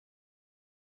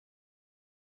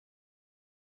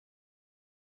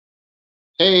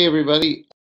Hey everybody,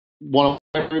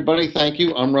 everybody, thank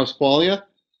you. I'm Russ Quaglia.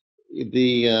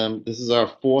 This is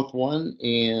our fourth one,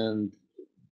 and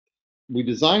we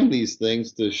designed these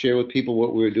things to share with people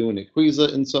what we were doing at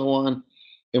Quiza and so on.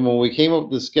 And when we came up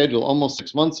with the schedule almost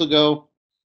 6 months ago,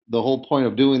 the whole point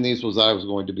of doing these was I was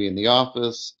going to be in the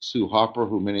office. Sue Hopper,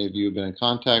 who many of you have been in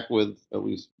contact with, at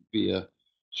least via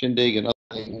Shindig and other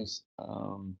things,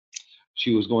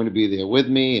 she was going to be there with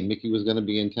me, and Mickey was going to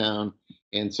be in town.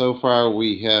 And so far,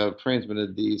 we have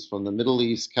transmitted these from the Middle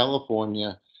East,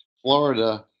 California,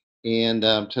 Florida, and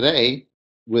today,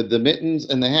 with the mittens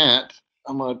and the hat,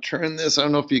 I'm going to turn this. I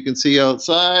don't know if you can see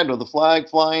outside or the flag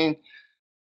flying.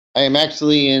 I am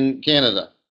actually in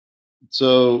Canada.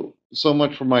 So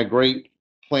much for my great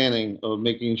planning of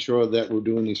making sure that we're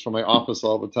doing these from my office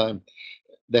all the time.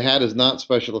 The hat is not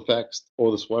special effects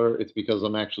or the sweater. It's because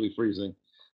I'm actually freezing.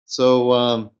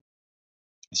 So,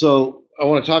 so I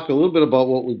want to talk a little bit about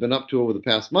what we've been up to over the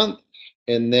past month,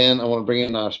 and then I want to bring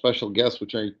in our special guest,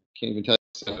 which I can't even tell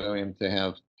you how I am to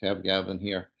have Gavin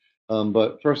here.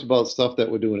 But first, about stuff that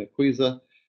we're doing at Quiza,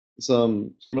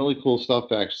 some really cool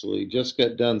stuff actually. Just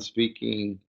got done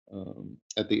speaking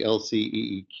at the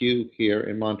LCEEQ here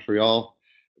in Montreal,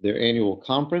 their annual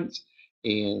conference,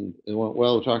 and it went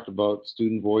well. We talked about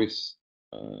student voice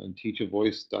and teacher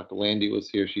voice. Dr. Landy was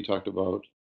here. She talked about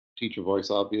teacher voice,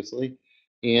 obviously,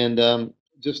 and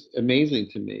just amazing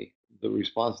to me the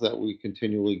response that we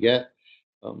continually get.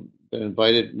 Been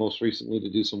invited most recently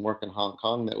to do some work in Hong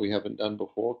Kong that we haven't done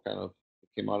before. Kind of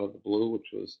came out of the blue,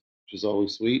 which is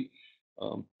always sweet.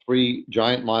 Three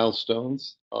giant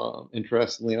milestones,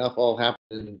 interestingly enough, all happened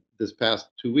in this past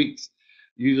 2 weeks.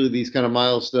 Usually, these kind of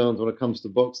milestones, when it comes to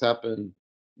books, happen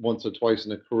once or twice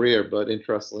in a career. But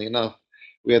interestingly enough,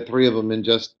 we had three of them in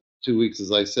just 2 weeks,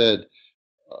 as I said.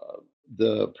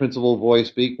 The principal voice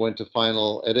speak went to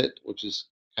final edit, which is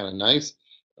kind of nice.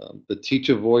 The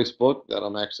teacher voice book that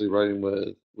I'm actually writing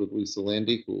with Lisa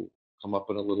Landy, who will come up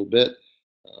in a little bit.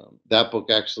 That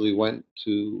book actually went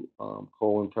to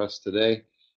Corwin Press today.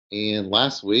 And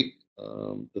last week,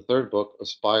 the third book,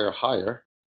 Aspire Higher,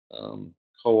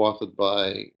 co-authored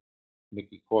by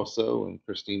Mickey Corso and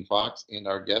Christine Fox and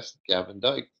our guest, Gavin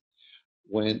Dykes,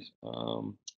 went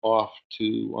off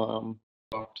to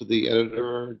the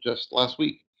editor just last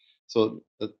week. So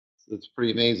that's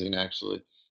pretty amazing, actually.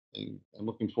 And I'm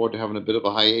looking forward to having a bit of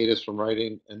a hiatus from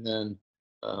writing, and then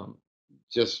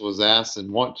just was asked and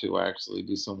want to actually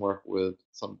do some work with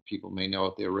some people may know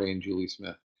it there, Ray and Julie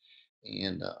Smith,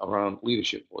 and around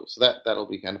leadership voice. So that'll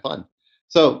be kind of fun.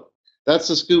 So that's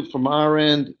the scoop from our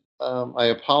end. I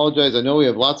apologize. I know we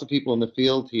have lots of people in the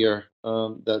field here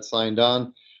that signed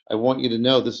on. I want you to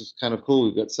know this is kind of cool.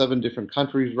 We've got 7 different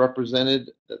countries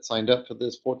represented that signed up for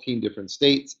this, 14 different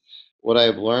states. What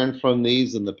I've learned from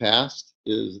these in the past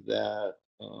is that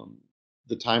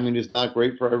the timing is not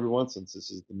great for everyone, since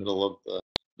this is the middle of the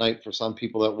night for some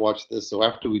people that watch this. So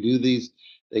after we do these,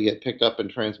 they get picked up and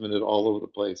transmitted all over the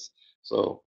place.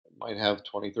 So it might have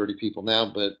 20, 30 people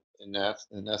now, but in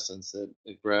essence,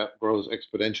 it grows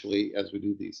exponentially as we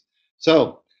do these.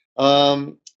 So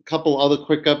a couple other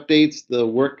quick updates. The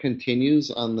work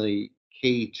continues on the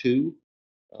K2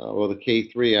 or the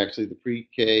K3, actually, the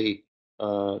pre-K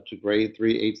to grade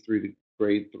 3, H3 to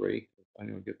grade 3. I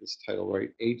don't get this title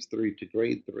right. H3 to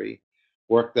grade 3.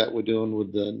 Work that we're doing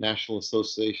with the National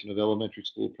Association of Elementary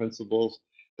School Principals.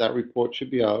 That report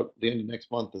should be out the end of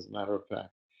next month, as a matter of fact.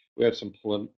 We have some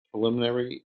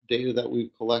preliminary data that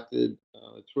we've collected.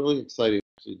 It's really exciting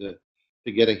actually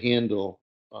to get a handle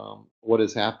what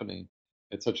is happening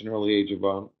at such an early age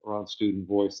around student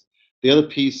voice. The other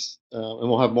piece, and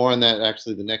we'll have more on that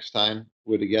actually the next time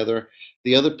we're together.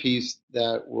 The other piece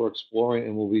that we're exploring,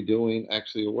 and we'll be doing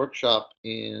actually a workshop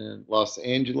in Los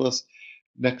Angeles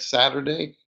next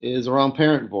Saturday, is around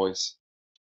parent voice.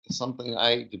 It's something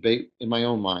I debate in my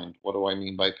own mind. What do I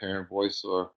mean by parent voice,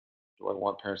 or do I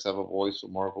want parents to have a voice or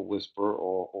more of a whisper,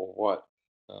 or what?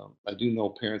 I do know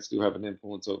parents do have an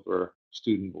influence over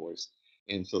student voice.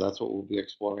 And so that's what we'll be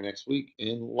exploring next week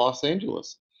in Los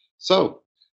Angeles. So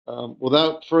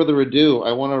without further ado,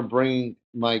 I want to bring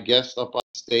my guest up on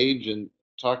stage and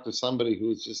talk to somebody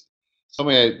who's just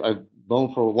somebody I've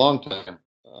known for a long time,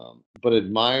 but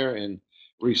admire and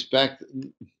respect.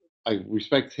 I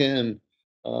respect him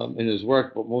in his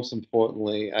work, but most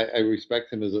importantly, I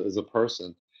respect him as a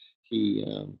person. He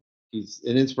he's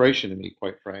an inspiration to me,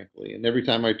 quite frankly. And every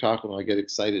time I talk to him, I get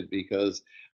excited because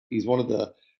he's one of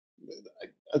the.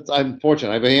 I'm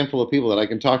fortunate. I have a handful of people that I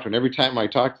can talk to, and every time I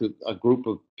talk to a group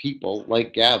of people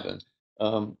like Gavin,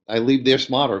 I leave there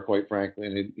smarter, quite frankly,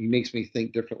 and he makes me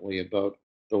think differently about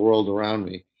the world around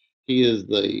me. He is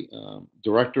the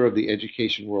director of the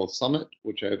Education World Summit,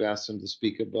 which I've asked him to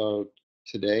speak about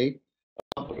today.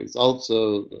 He's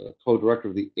also the co-director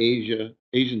of the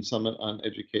Asian Summit on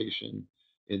Education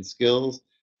and Skills,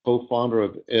 co-founder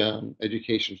of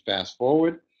Education Fast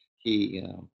Forward. He's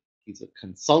a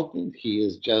consultant. He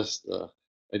is just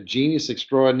a genius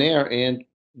extraordinaire and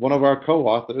one of our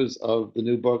co-authors of the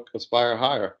new book, Aspire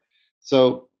Higher.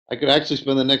 So I could actually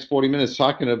spend the next 40 minutes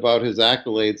talking about his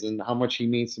accolades and how much he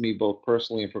means to me, both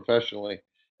personally and professionally.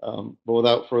 But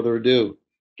without further ado,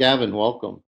 Gavin,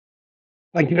 welcome.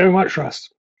 Thank you very much, Russ.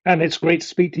 And it's great to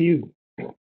speak to you.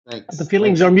 Thanks. The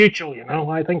feelings are mutual, you know.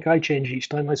 I think I change each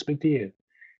time I speak to you.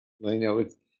 I know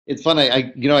it's fun. I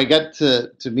got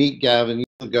to meet Gavin years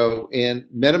ago and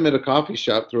met him at a coffee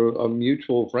shop through a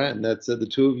mutual friend that said the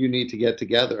two of you need to get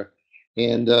together,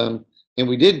 and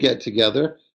we did get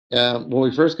together. When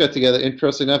we first got together,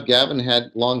 interesting enough, Gavin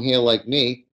had long hair like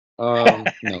me. No,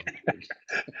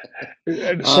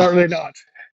 certainly not.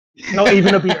 Not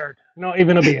even a beard. Not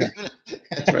even a beard.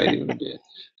 That's right, even a beard.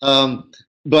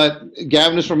 But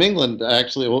Gavin is from England,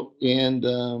 actually, and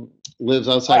lives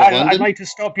outside of London. I'd like to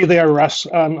stop you there, Russ.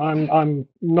 I'm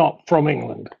not from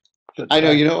England. But, I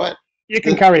know. You know what? You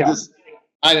can carry on.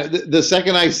 I know. The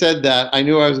second I said that, I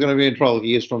knew I was going to be in trouble.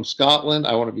 He is from Scotland.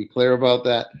 I want to be clear about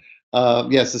that.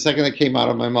 Yes, the second that came out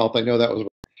of my mouth, I know that was wrong.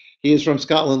 He is from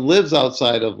Scotland, lives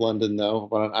outside of London, though,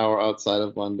 about an hour outside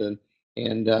of London,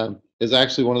 and is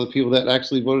actually one of the people that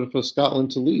actually voted for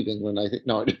Scotland to leave England. I think.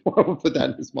 No, I didn't want to put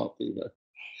that in his mouth either.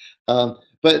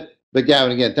 But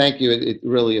Gavin, again, thank you. It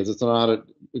really is. It's an honor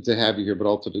to have you here, but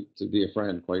also to be a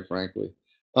friend, quite frankly.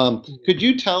 Could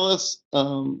you tell us?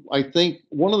 I think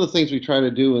one of the things we try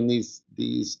to do in these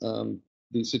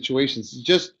situations is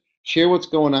just share what's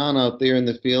going on out there in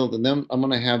the field, and then I'm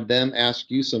going to have them ask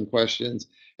you some questions,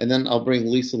 and then I'll bring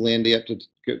Lisa Landy up to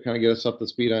kind of get us up to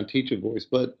speed on Teacher Voice.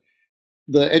 But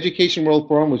the Education World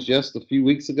Forum was just a few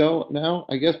weeks ago now,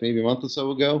 I guess, maybe a month or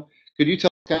so ago. Could you tell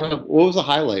us kind of what was the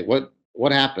highlight?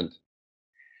 What happened?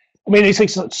 I mean, it's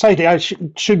exciting. I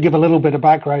should give a little bit of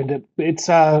background. It's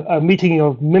a meeting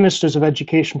of ministers of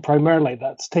education primarily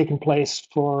that's taken place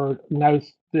for now.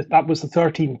 That was the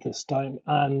 13th this time,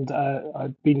 and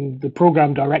I've been the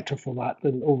program director for that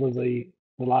over the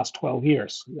last 12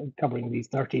 years, covering these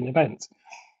 13 events.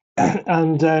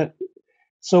 And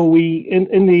so we,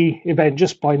 in the event,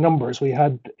 just by numbers, we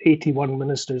had 81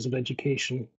 ministers of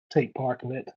education take part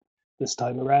in it this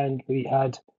time around. We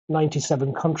had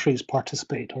 97 countries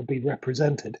participate or be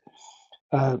represented,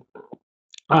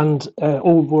 and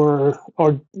over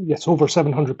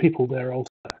 700 people there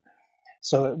altogether.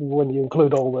 So when you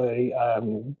include all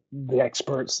the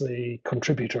experts, the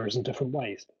contributors in different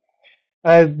ways.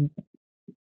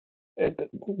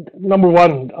 Number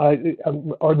one,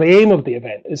 or the aim of the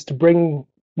event is to bring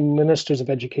ministers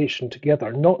of education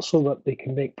together, not so that they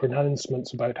can make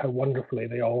pronouncements about how wonderfully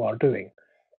they all are doing,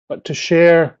 but to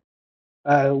share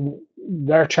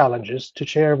their challenges, to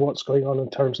share what's going on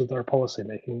in terms of their policy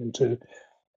making, and to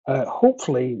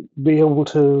hopefully be able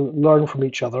to learn from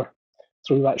each other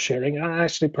through that sharing, and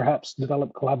actually perhaps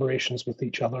develop collaborations with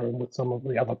each other and with some of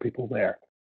the other people there.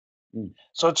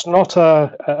 So it's not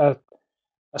a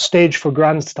stage for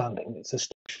grandstanding, it's a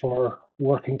stage for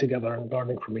working together and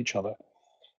learning from each other.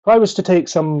 If I was to take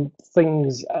some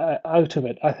things out of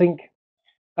it, I think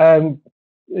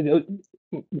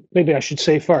maybe I should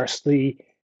say first, the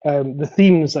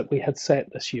themes that we had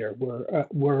set this year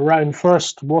were around,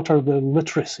 first, what are the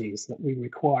literacies that we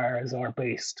require as our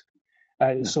base?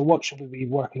 So what should we be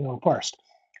working on first?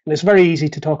 And it's very easy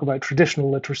to talk about traditional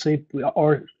literacy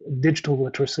or digital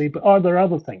literacy, but are there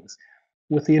other things?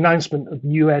 With the announcement of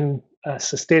UN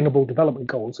Sustainable Development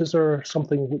Goals, is there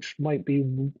something which might be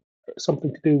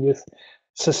something to do with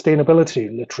sustainability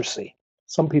literacy?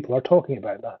 Some people are talking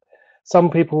about that.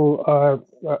 Some people are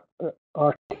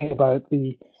talking about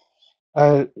the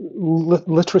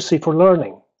literacy for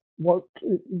learning.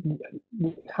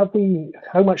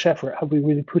 How much effort have we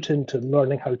really put into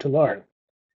learning how to learn?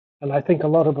 And I think a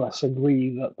lot of us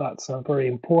agree that that's a very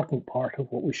important part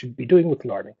of what we should be doing with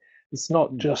learning. It's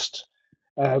not just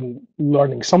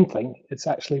learning something, it's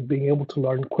actually being able to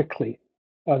learn quickly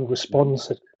and respond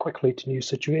quickly to new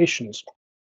situations.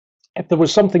 If there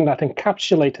was something that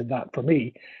encapsulated that for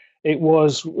me, it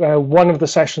was one of the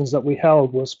sessions that we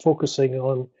held was focusing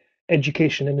on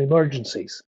education in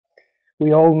emergencies.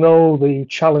 We all know the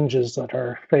challenges that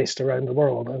are faced around the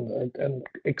world, and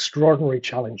extraordinary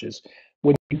challenges.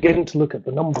 When you begin to look at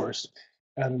the numbers,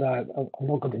 and I'm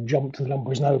not going to jump to the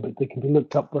numbers now, but they can be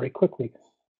looked up very quickly.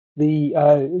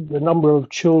 The number of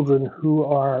children who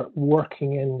are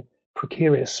working in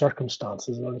precarious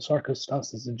circumstances and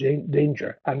circumstances of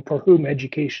danger, and for whom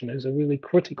education is a really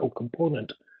critical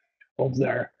component of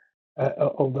their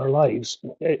lives,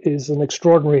 is an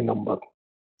extraordinary number,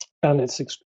 and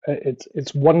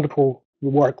it's wonderful the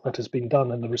work that has been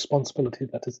done and the responsibility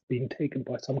that has been taken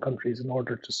by some countries in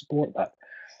order to support that.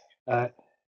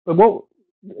 But what,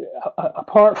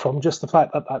 apart from just the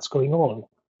fact that that's going on,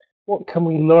 what can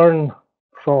we learn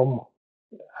from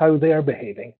how they're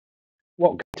behaving?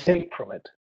 What can we take from it?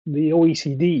 The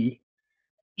OECD,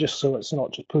 just so it's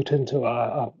not just put into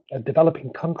a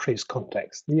developing countries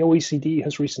context, the OECD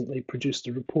has recently produced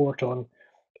a report on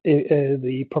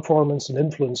the performance and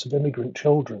influence of immigrant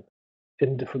children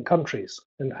in different countries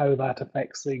and how that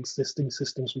affects the existing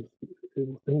systems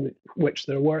in which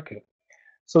they're working.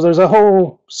 So there's a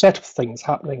whole set of things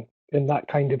happening in that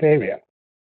kind of area.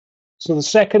 So the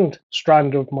second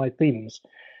strand of my themes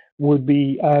would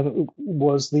be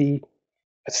was the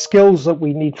skills that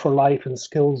we need for life and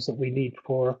skills that we need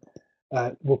for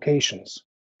vocations.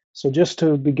 So just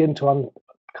to begin to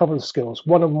uncover the skills,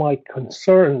 one of my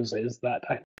concerns is that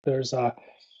there's a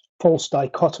false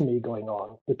dichotomy going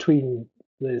on between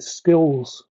the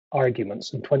skills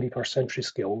arguments and 21st century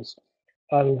skills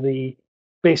and the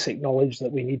basic knowledge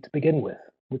that we need to begin with,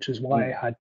 which is why I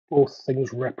had both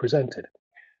things represented.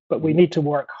 But we need to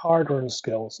work harder on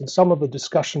skills. And some of the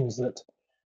discussions that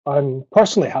I'm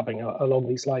personally having along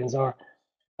these lines are,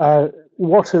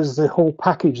 what is the whole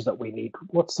package that we need?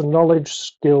 What's the knowledge,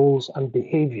 skills, and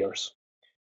behaviors?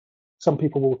 Some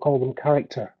people will call them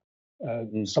character.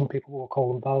 Some people will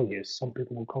call them values. Some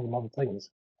people will call them other things.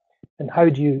 And how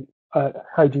do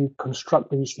you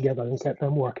construct these together and get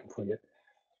them working for you?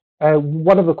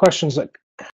 One of the questions that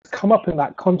come up in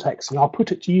that context, and I'll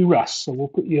put it to you, Russ, so we'll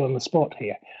put you on the spot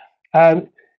here.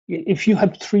 If you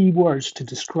had 3 words to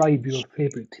describe your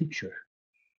favorite teacher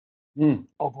of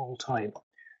all time,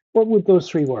 what would those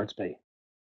 3 words be?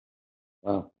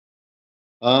 Wow.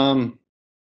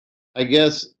 I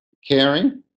guess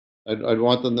caring. I'd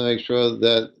want them to make sure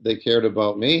that they cared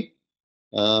about me.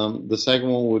 The second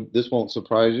one this won't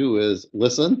surprise you, is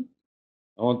listen.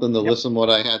 I want them to listen what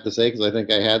I had to say because I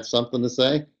think I had something to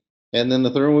say. And then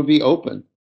the third one would be open.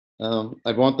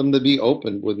 I'd want them to be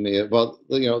open with me about,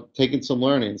 taking some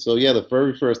learning. So yeah, the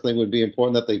very first thing would be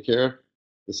important that they care.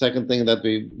 The second thing, that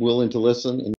they be willing to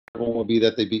listen. And the third one would be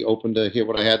that they be open to hear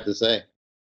what I had to say.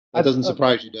 That doesn't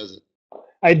surprise you, does it?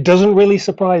 It doesn't really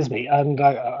surprise me, and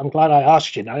I'm glad I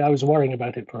asked you. I was worrying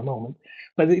about it for a moment.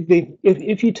 But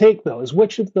if you take those,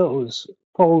 which of those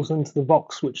falls into the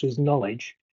box which is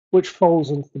knowledge, which falls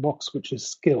into the box which is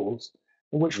skills,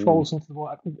 and which falls into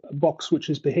the box which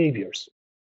is behaviors?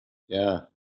 Yeah,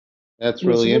 that's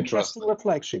really interesting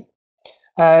reflection.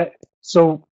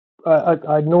 So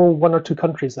I know 1 or 2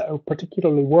 countries that are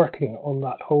particularly working on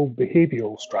that whole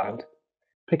behavioral strand,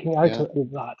 picking out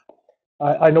of that.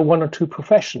 I know 1 or 2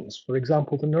 professions. For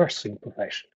example, the nursing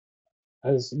profession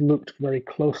has looked very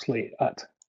closely at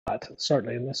that,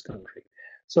 certainly in this country.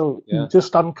 So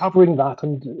just uncovering that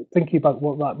and thinking about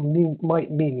what that might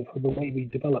mean for the way we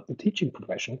develop the teaching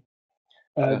profession,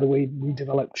 the way we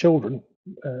develop children,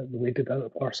 the way we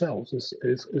develop ourselves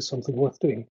is something worth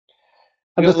doing.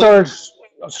 And the third,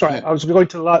 I was going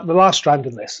to the last strand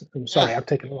in this. I'm sorry, I've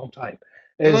taken a long time.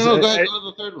 No, go ahead. Go to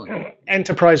the third one.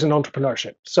 Enterprise and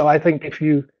entrepreneurship. So I think if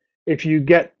you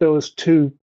get those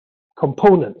 2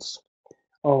 components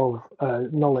of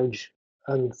knowledge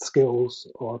and skills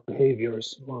or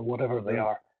behaviors or whatever they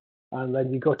are, and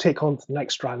then you go take on to the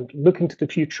next strand, look into the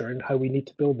future and how we need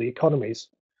to build the economies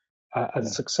and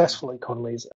successful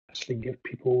economies, actually give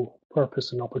people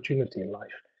purpose and opportunity in life.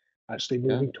 Actually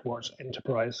moving towards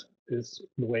enterprise is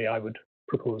the way I would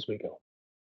propose we go.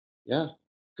 Yeah.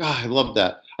 God, I love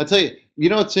that. I tell you,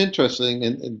 it's interesting,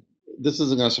 and this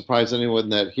isn't going to surprise anyone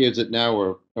that hears it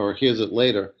now or hears it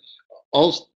later.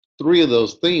 All 3 of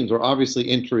those themes are obviously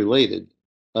interrelated,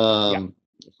 from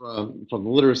the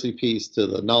literacy piece to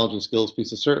the knowledge and skills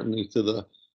piece, and certainly to the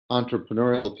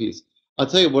entrepreneurial piece. I'll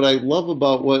tell you what I love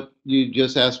about what you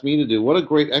just asked me to do. What a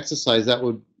great exercise that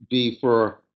would be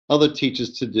for other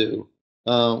teachers to do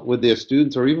with their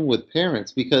students or even with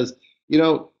parents, because,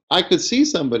 I could see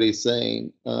somebody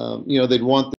saying, they'd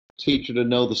want the teacher to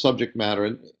know the subject matter.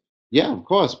 And yeah, of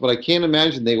course, but I can't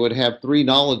imagine they would have 3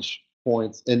 knowledge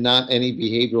points and not any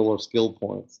behavioral or skill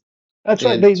points. That's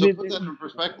right. So put that in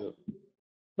perspective.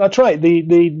 That's right.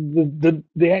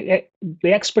 The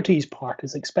expertise part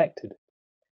is expected.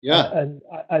 Yeah.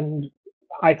 And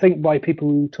I think by people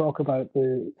who talk about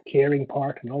the caring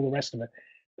part and all the rest of it,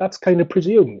 that's kind of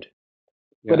presumed.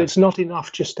 But it's not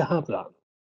enough just to have that.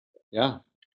 Yeah.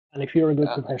 And if you're a good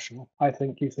professional, I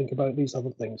think you think about these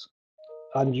other things.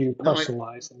 and you No,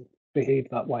 personalize and behave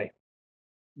that way.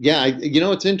 yeah,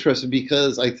 it's interesting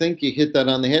because I think you hit that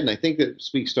on the head, and I think that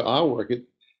speaks to our work.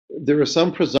 There are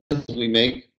some presumptions we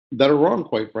make that are wrong,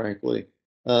 quite frankly.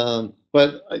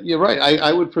 But you're right.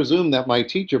 I would presume that my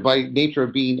teacher, by nature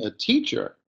of being a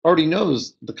teacher, already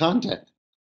knows the content.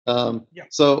 Yeah.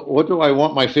 So what do I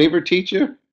want my favorite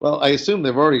teacher? Well, I assume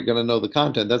they're already going to know the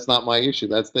content. That's not my issue.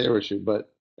 That's their issue.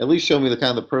 But at least show me the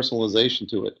kind of personalization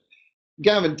to it.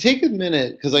 Gavin, take a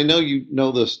minute because I know you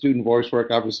know the student voice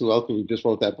work obviously well because we just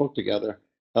wrote that book together,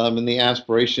 and the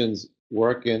aspirations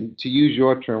work. And to use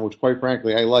your term, which quite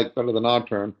frankly I like better than our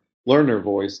term, learner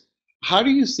voice. How do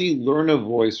you see learner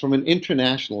voice from an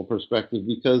international perspective?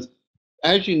 Because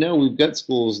as you know, we've got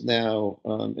schools now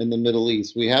in the Middle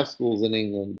East. We have schools in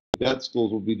England. We've got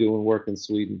schools will be doing work in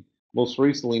Sweden. Most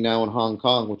recently now in Hong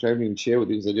Kong, which I haven't even shared with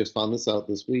you because I just found this out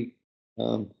this week.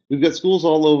 We've got schools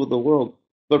all over the world.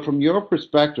 But from your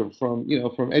perspective, from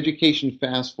education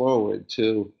fast forward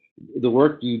to the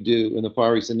work you do in the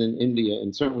Far East and in India,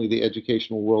 and certainly the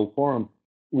Educational World Forum,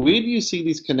 where do you see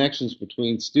these connections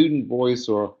between student voice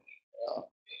or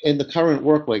in the current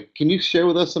work? Like, can you share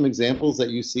with us some examples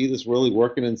that you see this really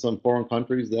working in some foreign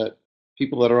countries that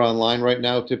people that are online right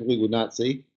now typically would not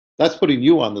see? That's putting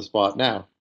you on the spot now.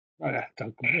 I'll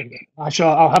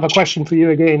have a question for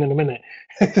you again in a minute.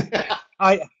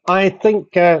 I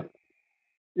think.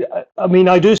 I mean,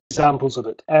 I do see examples of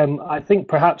it. I think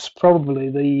perhaps probably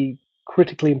the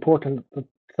critically important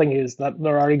thing is that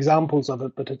there are examples of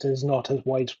it, but it is not as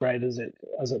widespread as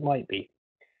it might be.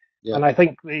 Yeah. And I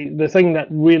think the thing that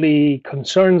really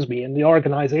concerns me in the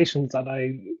organizations that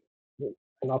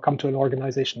and I'll come to an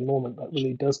organization in a moment that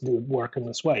really does do work in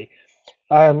this way.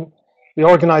 The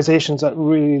organizations that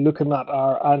really look at that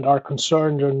are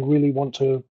concerned and really want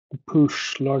to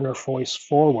push learner voice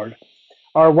forward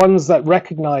are ones that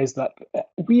recognize that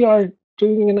we are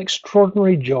doing an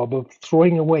extraordinary job of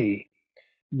throwing away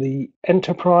the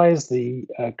enterprise, the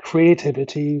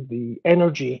creativity, the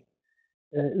energy,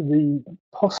 the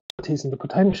possibilities and the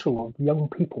potential of young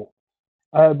people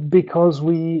because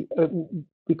we've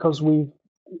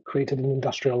created an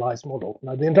industrialized model.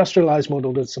 Now, the industrialized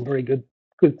model did some very good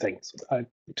things. It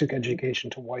took education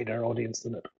to a wider audience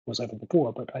than it was ever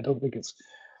before, but I don't think it's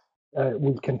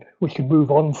we can move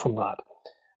on from that.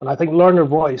 And I think learner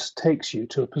voice takes you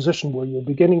to a position where you're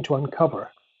beginning to uncover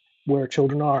where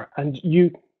children are. And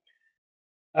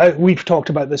we've talked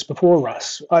about this before,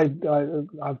 Russ.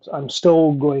 I'm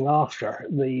still going after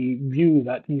the view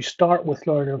that you start with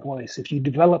learner voice. If you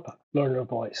develop learner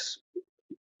voice,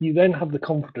 you then have the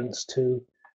confidence to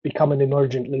become an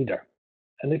emergent leader.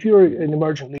 And if you're an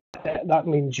emergent leader, that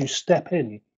means you step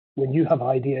in when you have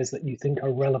ideas that you think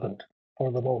are relevant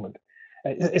for the moment.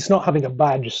 It's not having a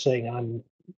badge saying I'm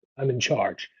in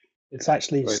charge. It's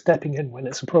actually stepping in when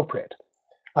it's appropriate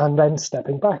and then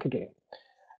stepping back again.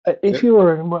 If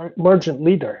you're an emergent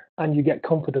leader and you get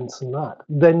confidence in that,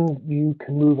 then you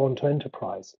can move on to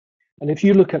enterprise. And if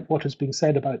you look at what is being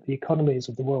said about the economies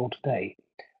of the world today,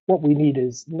 what we need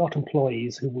is not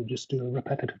employees who will just do a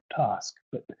repetitive task,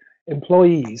 but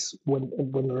employees when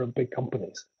there are big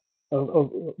companies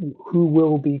who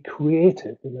will be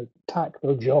creative and attack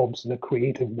their jobs in a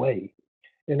creative way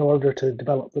in order to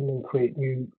develop them and create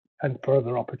new and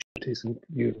further opportunities and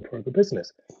new and further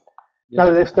business. Yeah.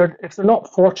 Now, if they're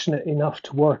not fortunate enough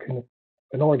to work in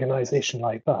an organization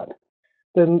like that,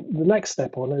 then the next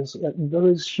step on is that there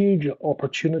is huge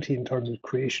opportunity in terms of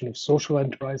creation of social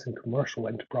enterprise and commercial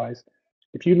enterprise.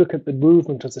 If you look at the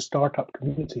movement of the startup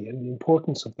community and the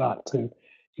importance of that to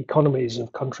economies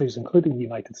of countries, including the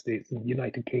United States and the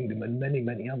United Kingdom and many,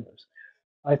 many others,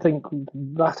 I think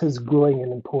that is growing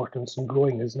in importance and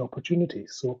growing as an opportunity.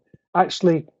 So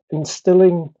actually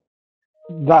instilling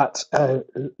that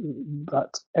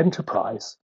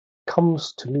enterprise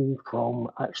comes to me from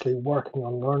actually working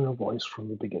on learner voice from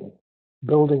the beginning,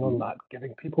 building on that,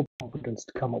 giving people confidence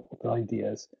to come up with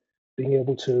ideas, being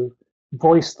able to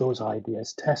voice those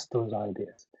ideas, test those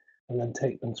ideas, and then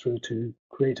take them through to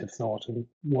creative thought and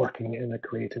working in a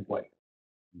creative way.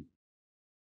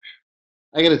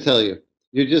 I got to tell you,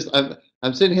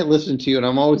 I'm sitting here listening to you, and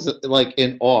I'm always like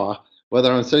in awe,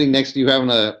 whether I'm sitting next to you having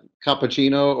a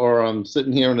cappuccino or I'm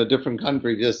sitting here in a different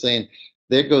country, just saying,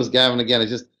 "There goes Gavin again."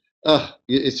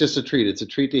 It's just a treat. It's a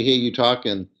treat to hear you talk,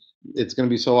 and it's going to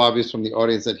be so obvious from the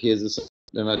audience that hears this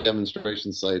in our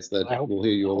demonstration sites that we'll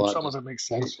hear you a lot. Some of it makes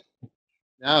sense.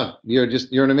 No,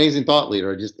 you're an amazing thought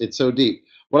leader. It's so deep.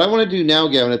 What I want to do now,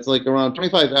 Gavin, it's like around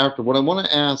 25 after. What I want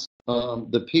to ask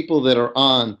the people that are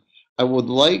on, I would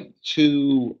like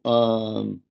to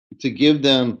give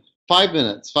them 5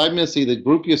 minutes. 5 minutes, either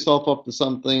group yourself up to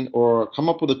something or come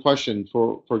up with a question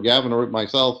for Gavin or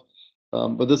myself.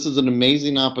 But this is an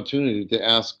amazing opportunity to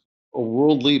ask a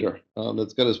world leader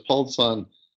that's got his pulse on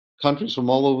countries from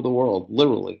all over the world,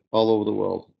 literally all over the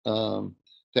world,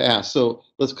 to ask. So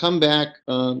let's come back,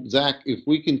 Zach, if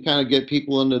we can kind of get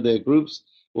people into their groups,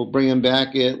 we'll bring them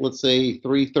back at, let's say,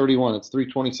 3:31. It's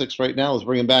 3:26 right now. Let's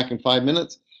bring them back in 5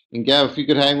 minutes. And Gav, if you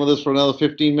could hang with us for another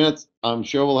 15 minutes, I'm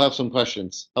sure we'll have some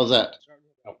questions. How's that?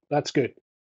 That's good.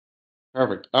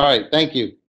 Perfect. All right. Thank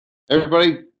you.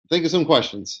 Everybody, think of some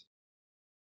questions.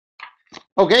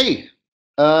 Okay.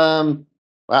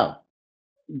 Wow.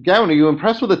 Gavin, are you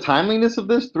impressed with the timeliness of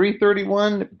this?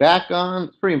 3:31 back on.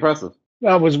 It's pretty impressive.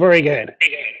 That was very good.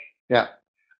 Yeah.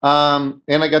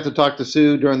 And I got to talk to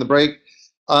Sue during the break.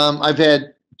 I've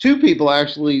had two people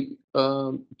actually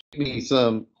give me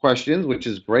some questions, which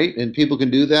is great. And people can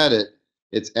do that.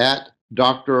 It's at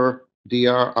Dr.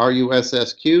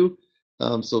 DRRUSSQ.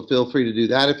 So feel free to do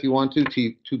that if you want to.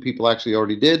 Two people actually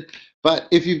already did. But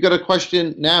if you've got a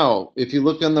question now, if you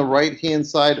look on the right-hand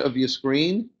side of your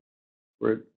screen,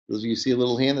 where you see a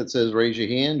little hand that says raise your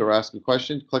hand or ask a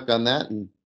question, click on that and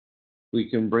we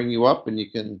can bring you up and you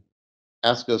can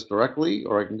ask us directly,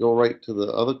 or I can go right to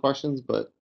the other questions,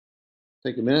 but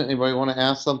take a minute. Anybody want to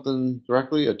ask something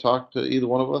directly or talk to either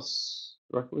one of us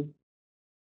directly?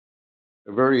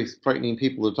 They're very frightening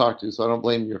people to talk to, so I don't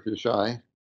blame you if you're shy.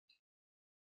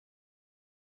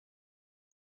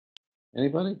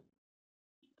 Anybody?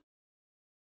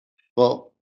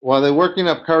 Well, while they're working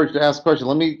up courage to ask questions,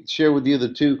 let me share with you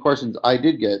the two questions I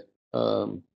did get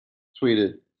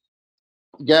tweeted.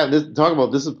 Gavin, talk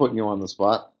about this is putting you on the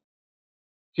spot.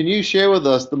 Can you share with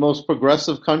us the most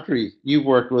progressive country you've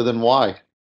worked with and why?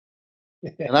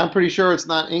 And I'm pretty sure it's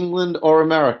not England or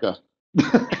America.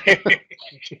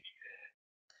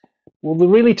 Well, the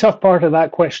really tough part of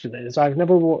that question is I've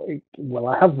never well,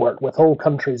 I have worked with whole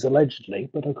countries allegedly,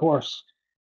 but of course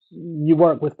you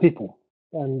work with people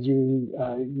and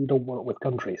you don't work with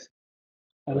countries,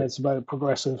 and it's about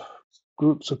progressive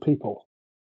groups of people.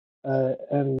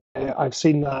 And I've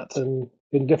seen that in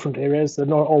different areas. They're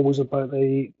not always about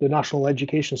the national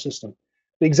education system.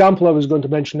 The example I was going to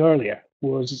mention earlier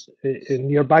was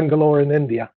near Bangalore in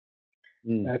India.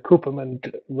 Kupam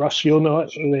and Russ, you'll know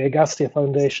it, the Agastya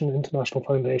Foundation, International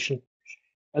Foundation.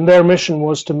 And their mission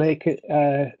was to make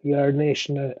their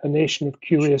nation a nation of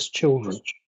curious children,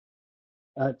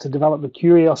 to develop the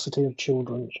curiosity of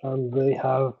children. And they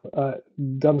have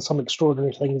done some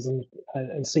extraordinary things in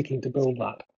seeking to build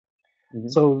that.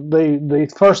 So they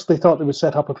thought they would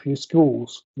set up a few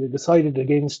schools. They decided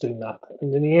against doing that,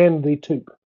 and in the end, they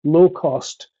took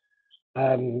low-cost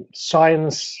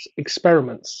science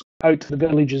experiments out to the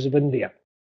villages of India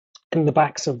in the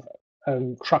backs of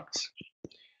trucks,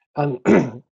 and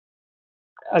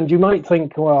and you might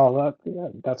think, well,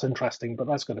 that's interesting, but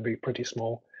that's going to be pretty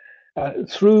small.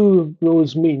 Through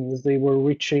those means, they were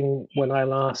reaching. When I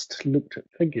last looked at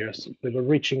figures, they were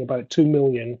reaching about 2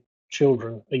 million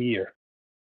children a year.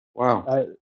 Wow.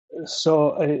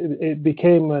 So it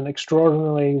became an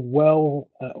extraordinarily well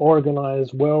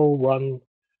organized, well run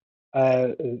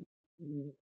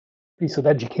piece of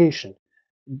education.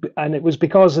 And it was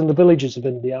because in the villages of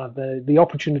India, the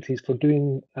opportunities for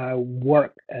doing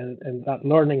work and that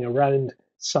learning around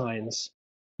science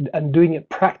and doing it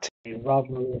practically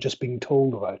rather than just being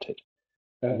told about it,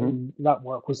 that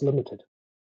work was limited.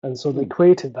 And so they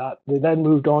created that. They then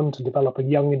moved on to develop a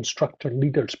young instructor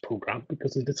leaders program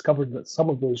because they discovered that some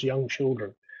of those young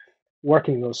children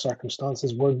working in those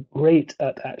circumstances were great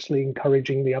at actually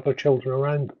encouraging the other children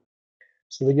around them.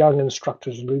 So the young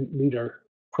instructors leader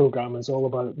program is all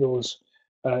about those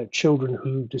children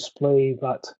who display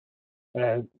that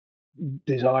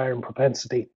desire and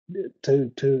propensity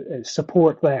to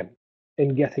support them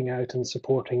in getting out and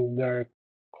supporting their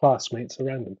classmates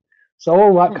around them. So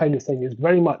all that kind of thing is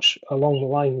very much along the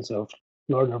lines of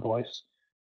learner voice,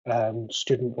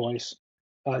 student voice,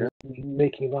 and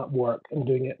making that work and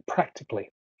doing it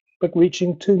practically, but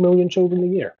reaching 2 million children a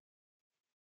year.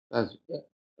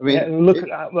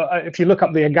 If you look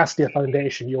up the Agastya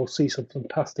Foundation, you'll see some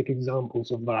fantastic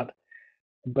examples of that,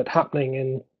 but happening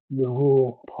in the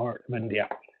rural part of India.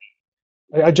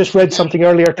 I just read something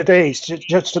earlier today,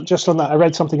 just on that, I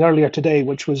read something earlier today,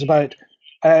 which was about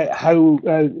how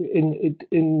as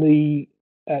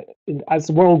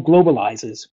the world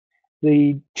globalizes,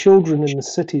 the children in the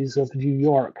cities of New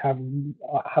York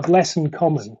have less in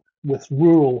common with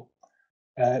rural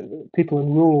people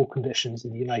in rural conditions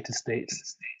in the United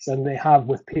States than they have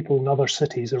with people in other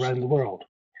cities around the world.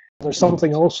 There's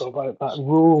something also about that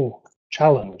rural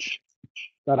challenge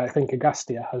that I think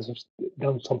Agastya has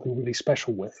done something really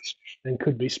special with, and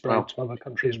could be spread Wow. to other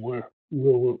countries where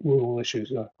rural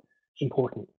issues are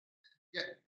important.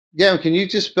 Yeah, can you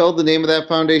just spell the name of that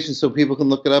foundation so people can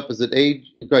look it up? Is it A?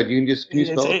 Good, can you It's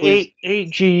spell it, please?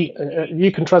 A-G,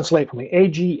 you can translate for me,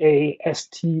 Agastya,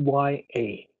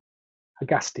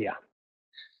 Agastya.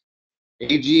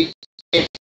 Agastya.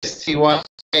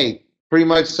 Pretty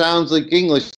much sounds like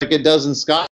English, like it does in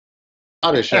Scottish,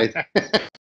 I think.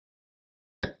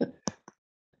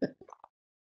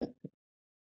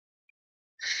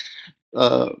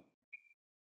 uh,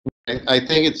 I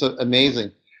think it's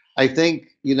amazing. I think,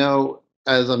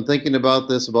 as I'm thinking about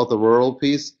this, about the rural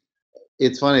piece,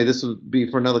 it's funny. This would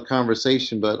be for another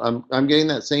conversation, but I'm getting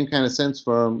that same kind of sense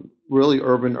from really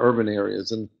urban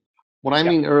areas. And when I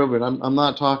mean urban, I'm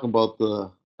not talking about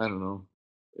I don't know,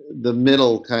 the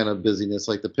middle kind of busyness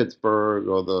like the Pittsburgh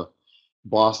or the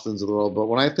Bostons of the world. But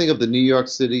when I think of the New York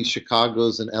City,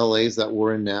 Chicago's, and LA's that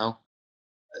we're in now,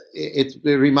 it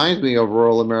reminds me of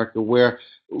rural America, where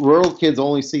rural kids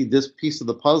only see this piece of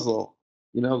the puzzle.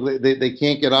 They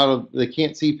can't they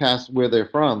can't see past where they're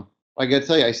from. I got to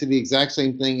tell you, I see the exact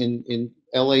same thing in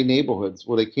LA neighborhoods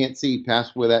where they can't see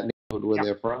past where that neighborhood where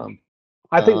they're from.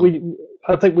 I think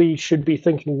we should be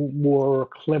thinking more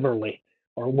cleverly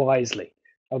or wisely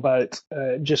about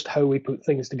just how we put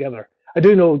things together. I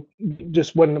do know,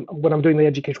 just when I'm doing the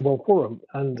Education World Forum,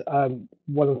 and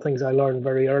one of the things I learned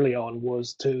very early on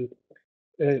was to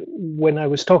when I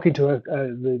was talking to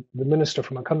the minister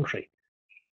from a country,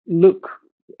 look,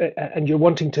 and you're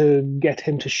wanting to get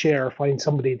him to share, find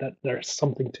somebody that there's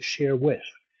something to share with.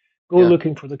 Go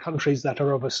looking for the countries that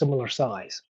are of a similar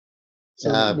size.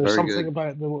 So there's something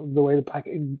about the way the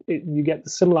package, you get the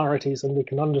similarities, and we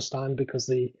can understand, because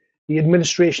the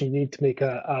administration, you need to make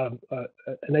an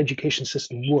education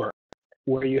system work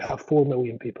where you have 4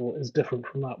 million people is different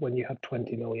from that when you have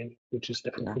 20 million, which is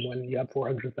different from when you have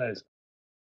 400,000.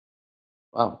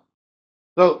 Wow.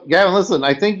 So, Gavin, listen,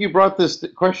 I think you brought this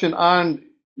question on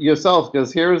yourself,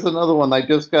 because here's another one I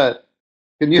just got.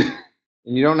 Can you,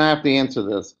 and you don't have to answer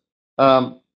this.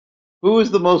 Who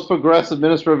is the most progressive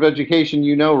minister of education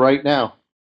you know right now?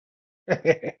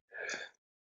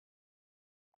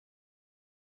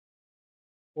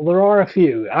 Well, there are a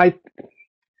few.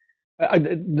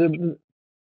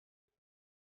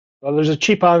 Well, there's a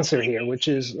cheap answer here, which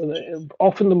is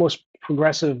often the most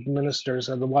progressive ministers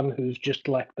are the one who's just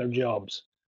left their jobs,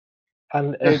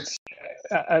 and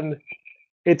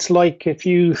it's like, if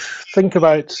you think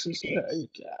about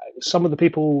some of the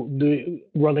people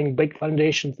running big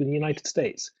foundations in the United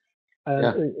States,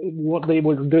 what they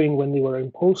were doing when they were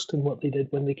in post, and what they did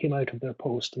when they came out of their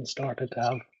post and started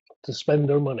to spend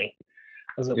their money,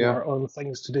 as it were, on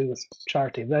things to do with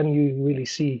charity. Then you really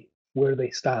see where they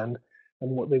stand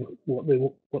and what they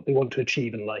want to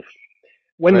achieve in life.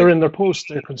 When they're in their post,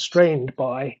 they're constrained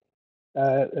by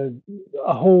a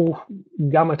whole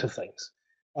gamut of things.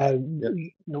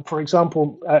 For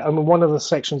example, one of the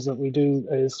sections that we do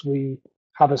is we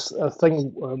have a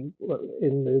thing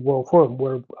in the World Forum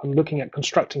where I'm looking at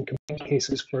constructing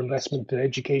cases for investment in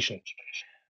education,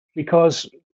 because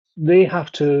they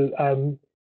have to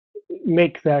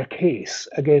make their case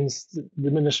against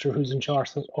the minister who's in charge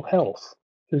of health,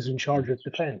 who's in charge of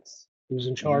defence, who's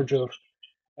in charge of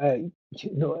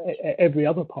every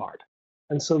other part.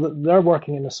 And so that they're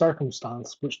working in a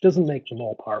circumstance which doesn't make them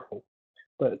all powerful,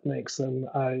 but it makes them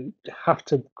have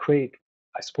to create,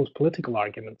 I suppose, political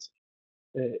arguments.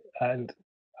 And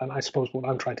I suppose what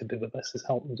I'm trying to do with this is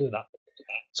help them do that.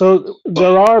 So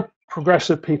there are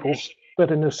progressive people,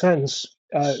 but in a sense,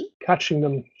 catching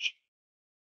them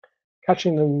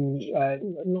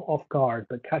not off guard,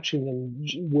 but catching them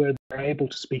where they're able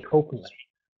to speak openly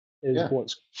is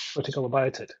what's critical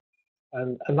about it.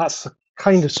 And that's the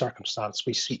kind of circumstance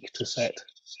we seek to set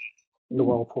in the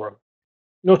World Forum.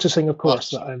 Noticing, of course,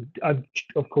 that I've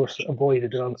of course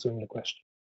avoided answering the question.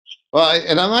 Well,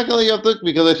 and I'm not going to let you off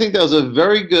because I think that was a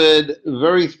very good,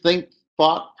 very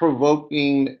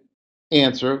thought-provoking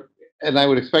answer, and I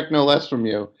would expect no less from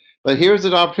you. But here's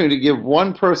an opportunity to give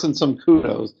one person some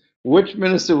kudos. Which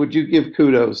minister would you give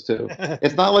kudos to?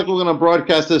 It's not like we're going to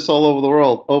broadcast this all over the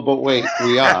world. Oh, but wait,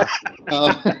 we are.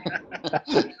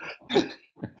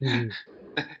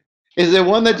 Is there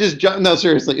one that just no,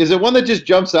 seriously, is there one that just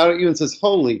jumps out at you and says,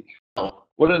 "Holy,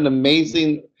 what an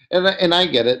amazing"? And I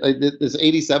get it. There's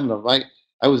 87 of them.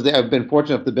 I was there. I've been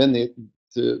fortunate enough to been there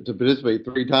to participate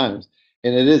 3 times,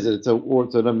 and it's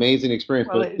an amazing experience.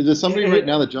 Well, but is there somebody right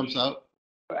now that jumps out?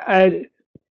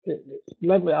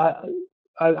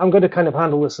 I'm going to kind of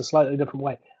handle this a slightly different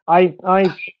way.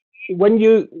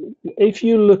 If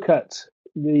you look at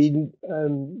the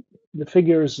the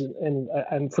figures,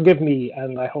 and forgive me,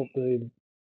 and I hope the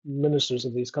ministers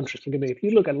of these countries forgive me, if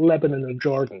you look at Lebanon or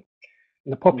Jordan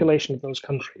and the population of those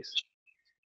countries,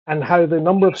 and how the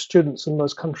number of students in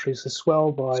those countries has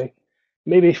swelled by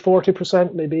maybe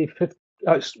 40%, maybe 50,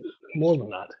 more than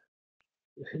that,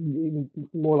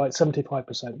 more like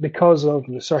 75%, because of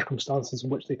the circumstances in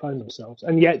which they find themselves.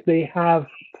 And yet they have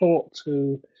fought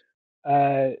to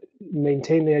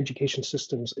maintain the education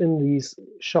systems in these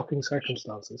shocking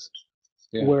circumstances,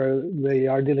 where they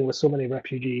are dealing with so many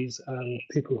refugees and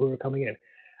people who are coming in.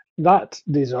 That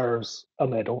deserves a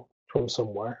medal from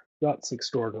somewhere. That's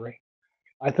extraordinary.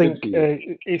 I think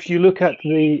if you look at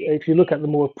the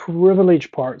more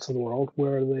privileged parts of the world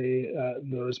where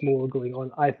there's more going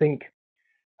on, I think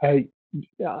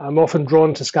I'm often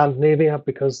drawn to Scandinavia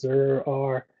because there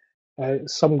are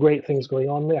some great things going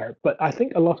on there. But I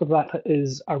think a lot of that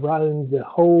is around the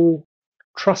whole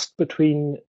trust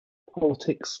between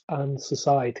politics and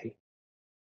society,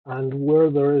 and where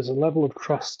there is a level of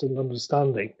trust and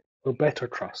understanding, or better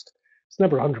trust. It's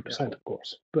never 100%, of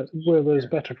course, but where there's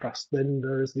better trust, then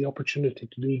there is the opportunity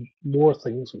to do more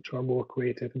things which are more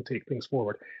creative and take things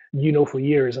forward. You know, for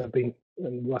years I've been,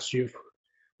 and Russ, you've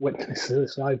witnessed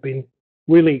this, I've been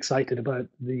really excited about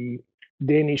the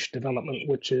Danish development,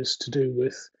 which is to do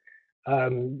with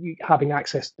having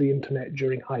access to the internet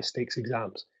during high stakes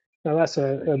exams. Now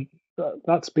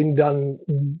that's been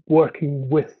done working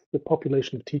with the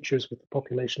population of teachers, with the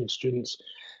population of students,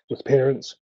 with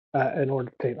parents, in order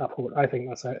to take that forward. I think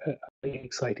that's a really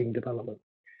exciting development.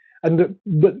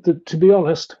 But to be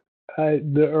honest,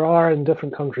 there are in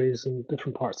different countries and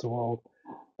different parts of the world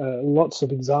lots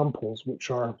of examples which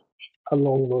are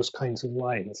along those kinds of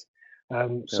lines.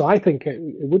 So I think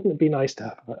wouldn't it be nice to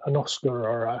have an Oscar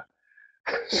or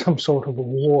some sort of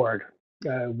award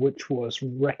which was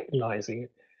recognizing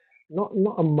not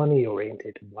a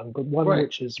money-oriented one, but one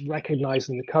which is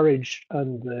recognizing the courage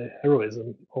and the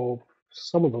heroism of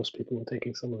some of those people in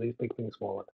taking some of these big things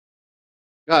forward.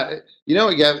 You know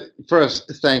what, Gavin, first,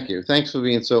 thank you. Thanks for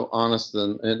being so honest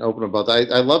and open about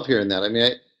that. I love hearing that. I mean,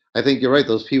 I think you're right.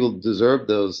 Those people deserve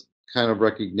those kind of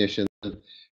recognition.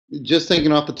 Just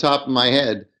thinking off the top of my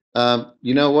head,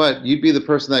 you know what? You'd be the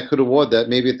person that could award that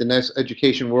maybe at the next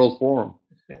Education World Forum.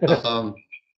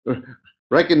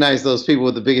 Recognize those people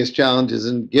with the biggest challenges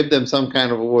and give them some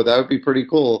kind of award. That would be pretty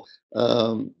cool.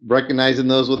 Recognizing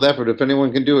those with effort. If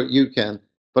anyone can do it, you can.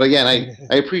 But again,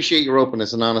 I appreciate your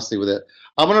openness and honesty with it.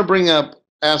 I'm going to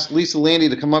ask Lisa Landy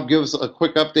to come up, give us a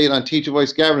quick update on Teacher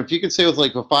Voice. Gavin, if you could stay with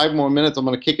like for 5 more minutes, I'm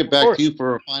going to kick it back to you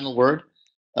for a final word.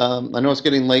 I know it's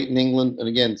getting late in England, and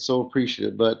again, so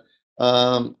appreciative. But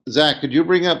Zach, could you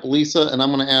bring up Lisa? And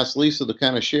I'm going to ask Lisa to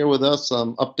kind of share with us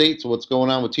some updates of what's going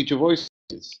on with Teacher Voice.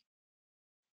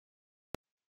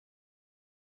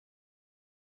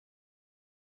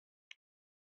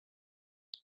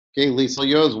 Okay, Lisa,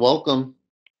 yours. Welcome.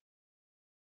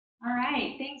 All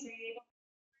right, thanks. Are you able?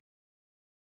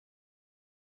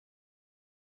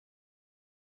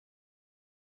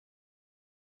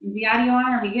 Is the audio on?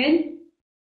 Are we good?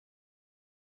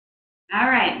 All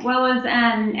right. Well,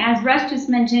 as Russ just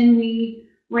mentioned, we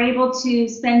were able to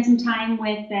spend some time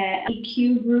with the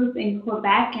EQ group in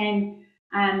Quebec,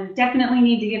 and definitely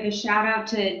need to give a shout out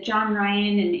to John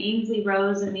Ryan and Ainsley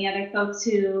Rose and the other folks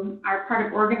who are part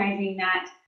of organizing that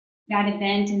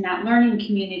event and that learning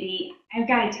community. I've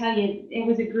got to tell you, it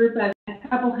was a group of a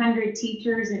couple hundred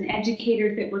teachers and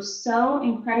educators that were so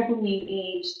incredibly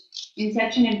engaged in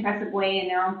such an impressive way in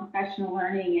their own professional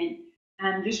learning,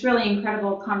 and just really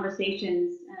incredible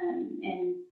conversations,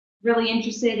 and really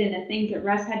interested in the things that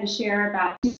Russ had to share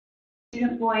about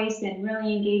student voice, and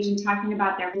really engage in talking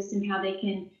about their voice and how they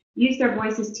can use their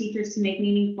voice as teachers to make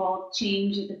meaningful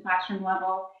change at the classroom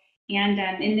level and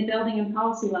in the building and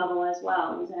policy level as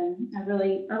well. It was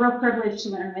a real privilege to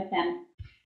learn with them.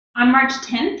 On March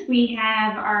 10th, we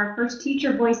have our first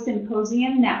Teacher Voice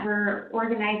Symposium that we're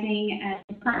organizing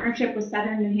in partnership with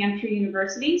Southern New Hampshire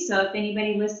University. So if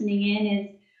anybody listening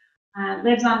in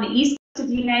lives on the east coast of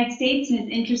the United States and is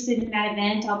interested in that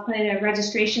event, I'll put a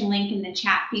registration link in the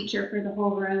chat feature for the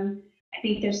whole room. I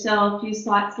think there's still a few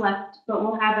slots left, but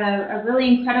we'll have a really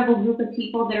incredible group of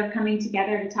people that are coming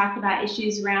together to talk about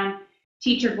issues around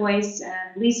teacher voice.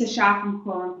 Lisa Shaw from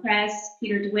Quorum Press,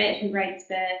 Peter DeWitt, who writes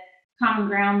the Common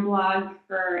Ground blog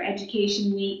for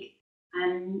Education Week,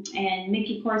 and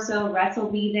Mickey Corso, Russ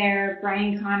will be there,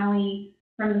 Brian Connolly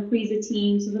from the Quiza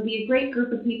team. So there'll be a great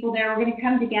group of people there. We're going to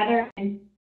come together and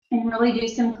really do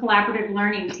some collaborative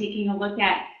learning, taking a look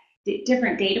at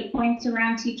different data points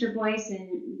around teacher voice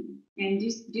and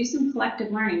do some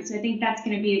collective learning. So I think that's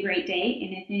going to be a great day.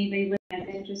 And if anybody has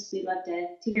interest, we'd love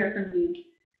to hear from you.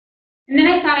 And then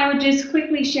I thought I would just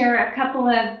quickly share a couple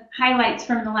of highlights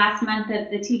from the last month of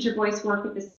the teacher voice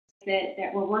work with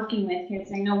that we're working with,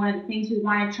 because I know one of the things we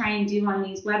want to try and do on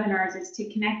these webinars is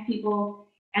to connect people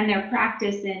and their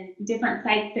practice in different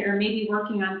sites that are maybe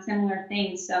working on similar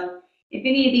things. So if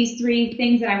any of these three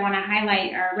things that I want to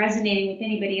highlight are resonating with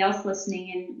anybody else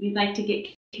listening and you'd like to get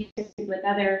connected with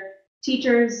other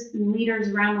teachers and leaders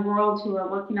around the world who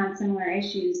are working on similar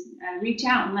issues, reach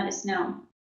out and let us know.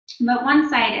 But one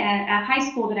site, a high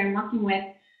school that I'm working with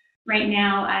right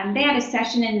now, they had a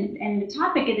session and the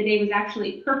topic of the day was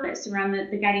actually purpose around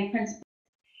the guiding principles.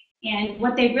 And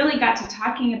what they really got to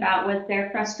talking about was their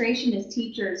frustration as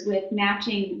teachers with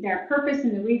matching their purpose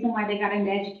and the reason why they got into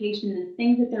education and the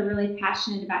things that they're really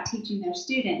passionate about teaching their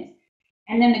students,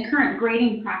 and then the current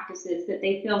grading practices that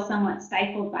they feel somewhat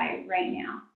stifled by right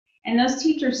now. And those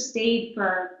teachers stayed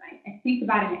for, I think,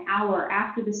 about an hour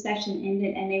after the session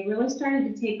ended, and they really started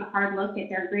to take a hard look at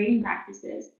their grading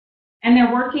practices. And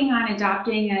they're working on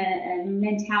adopting a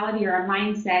mentality or a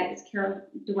mindset, as Carol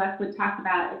Dweck would talk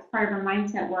about. It's part of our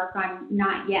mindset work on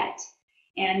not yet.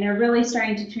 And they're really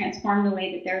starting to transform the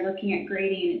way that they're looking at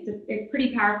grading. It's a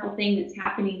pretty powerful thing that's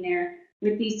happening there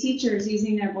with these teachers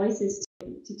using their voices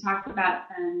to talk about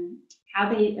how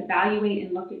they evaluate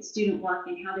and look at student work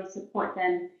and how they support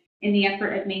them in the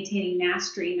effort of maintaining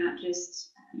mastery, not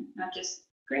just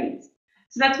grades.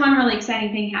 So that's one really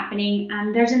exciting thing happening.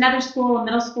 There's another school, a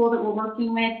middle school that we're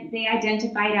working with. They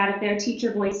identified out of their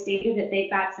teacher voice data that they've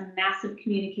got some massive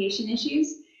communication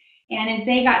issues. And as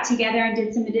they got together and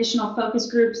did some additional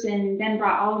focus groups and then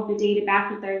brought all of the data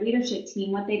back with their leadership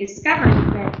team, what they discovered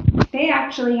is that they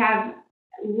actually have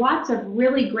lots of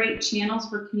really great channels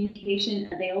for communication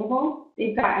available.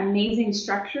 They've got amazing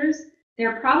structures.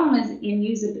 Their problem is in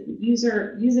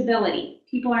usability.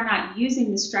 People are not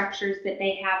using the structures that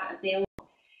they have available.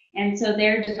 And so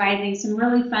they're devising some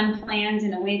really fun plans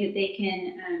in a way that they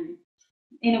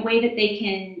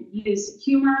can use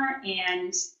humor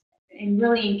and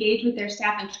really engage with their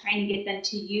staff and trying to get them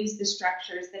to use the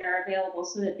structures that are available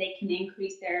so that they can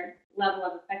increase their level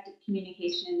of effective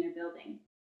communication in their building.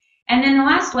 And then the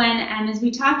last one, as we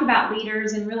talk about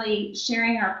leaders and really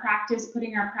sharing our practice,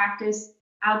 putting our practice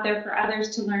out there for others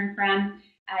to learn from,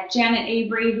 Janet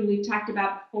Avery, who we've talked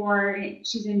about before,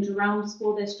 she's in Jerome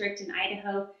School District in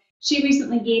Idaho. She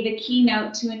recently gave a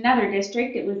keynote to another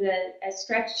district. It was a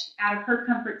stretch out of her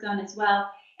comfort zone as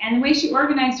well. And the way she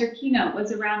organized her keynote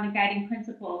was around the guiding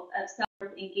principles of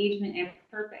self-worth, engagement, and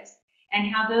purpose,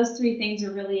 and how those three things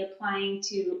are really applying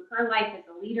to her life as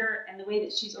a leader and the way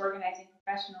that she's organizing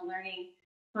professional learning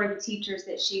for the teachers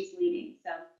that she's leading.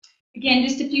 So again,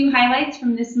 just a few highlights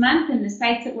from this month and the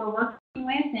sites that we're working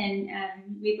with, and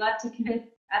we'd love to connect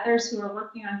with others who are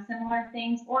working on similar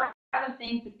things or other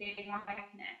things that they want to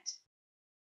connect.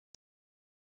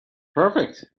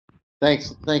 Perfect.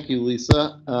 Thanks. Thank you,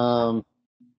 Lisa.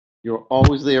 You're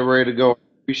always there, ready to go.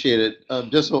 Appreciate it.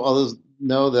 Just so others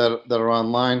know that are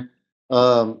online,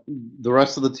 the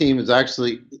rest of the team is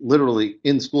actually literally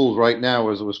in schools right now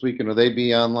as we're speaking, or they'd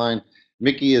be online.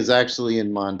 Mickey is actually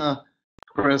in Montana.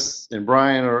 Chris and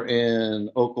Brian are in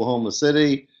Oklahoma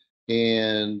City,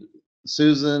 and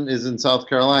Susan is in South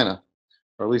Carolina,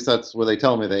 or at least that's where they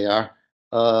tell me they are.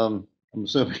 I'm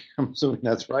assuming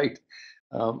that's right.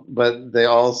 But they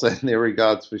all send their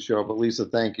regards for sure. But Lisa,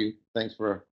 thank you. Thanks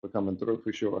for coming through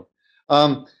for sure.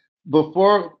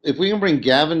 If we can bring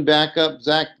Gavin back up,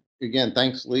 Zach, again,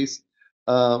 thanks, Lisa.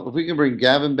 If we can bring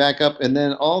Gavin back up, and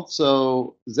then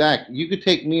also, Zach, you could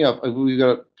take me up. We've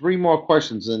got 3 more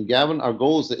questions, and Gavin, our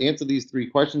goal is to answer these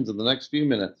 3 questions in the next few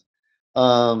minutes.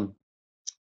 Gavin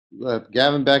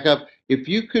back up. If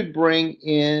you could bring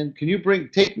in,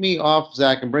 take me off,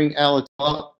 Zach, and bring Alex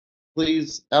up,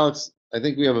 please. Alex, I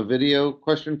think we have a video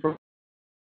question for.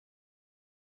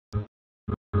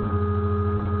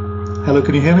 Hello,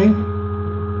 can you hear me?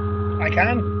 I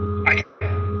can.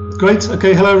 Great.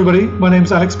 Okay, hello everybody. My name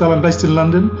is Alex Bell. I'm based in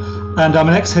London, and I'm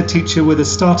an ex-head teacher with a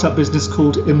startup business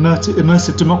called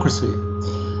Immersive Democracy.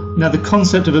 Now, the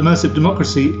concept of immersive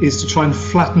democracy is to try and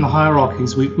flatten the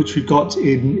hierarchies, which we've got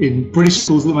in British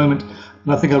schools at the moment,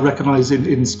 and I think I recognise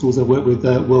in schools I work with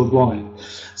worldwide.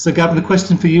 So, Gavin, the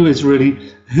question for you is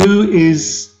really, who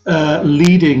is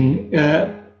leading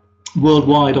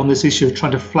worldwide on this issue of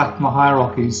trying to flatten the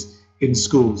hierarchies in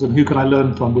schools, and who can I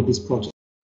learn from with this project?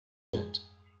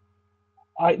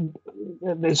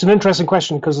 It's an interesting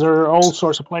question because there are all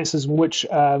sorts of places in which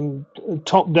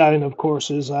top-down, of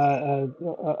course, is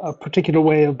a particular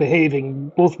way of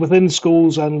behaving, both within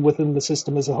schools and within the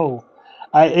system as a whole.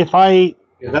 Yeah,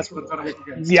 that's what I'm trying to make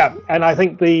against. Yeah, and I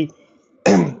think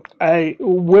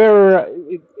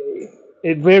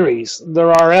it varies.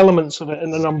 There are elements of it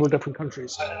in a number of different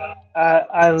countries.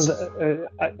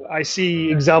 I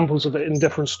see examples of it in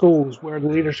different schools where the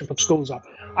leadership of schools are.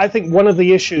 I think one of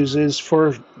the issues is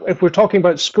if we're talking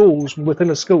about schools within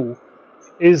a school,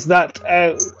 is that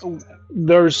I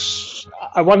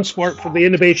once worked for the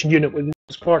innovation unit, which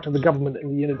was part of the government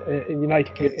in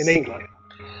England.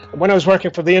 When I was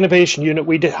working for the innovation unit,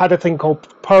 we had a thing called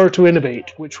Power to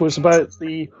Innovate, which was about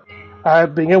being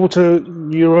able to,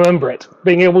 you remember it,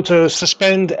 being able to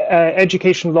suspend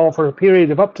education law for a period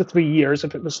of up to 3 years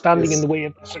if it was standing in the way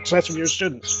of the success of your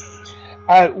students.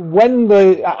 When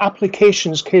the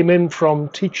applications came in from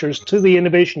teachers to the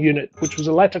innovation unit, which was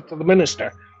a letter to the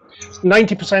minister,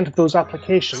 90% of those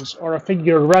applications, or a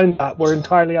figure around that, were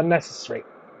entirely unnecessary.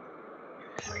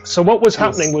 So what was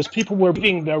happening was people were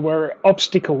being, there were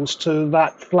obstacles to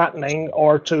that flattening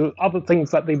or to other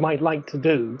things that they might like to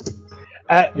do.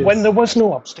 When there was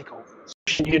no obstacle,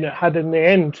 the unit had in the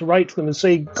end to write to them and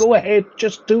say, go ahead,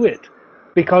 just do it.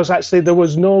 Because actually there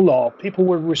was no law. People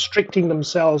were restricting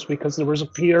themselves because there was a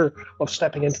fear of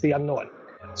stepping into the unknown.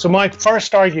 So my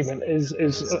first argument is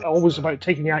always about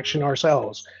taking action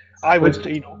ourselves. I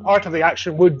would, part of the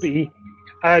action would be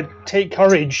take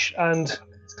courage and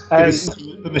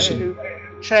permission.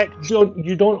 Check.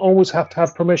 You don't always have to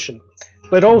have permission,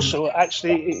 but also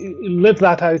actually live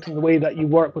that out in the way that you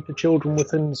work with the children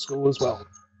within the school as well.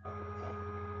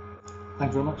 Thank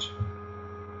you very much.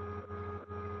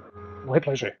 My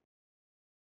pleasure.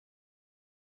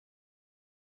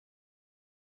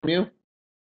 From you,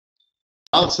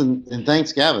 Alex, and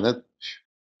thanks, Gavin. I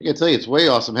can tell you, it's way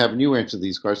awesome having you answer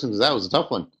these questions because that was a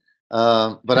tough one.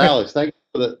 But Alex, thank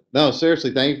you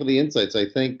seriously, thank you for the insights. I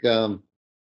think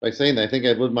by saying that, I think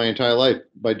I've lived my entire life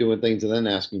by doing things and then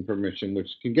asking permission,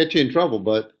 which can get you in trouble,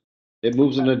 but it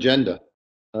moves an agenda.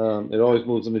 It always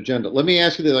moves an agenda. Let me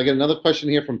ask you this. I got another question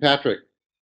here from Patrick.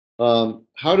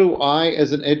 How do I,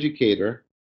 as an educator,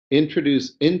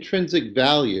 introduce intrinsic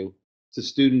value to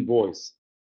student voice?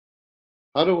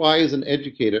 How do I, as an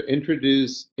educator,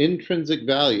 introduce intrinsic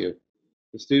value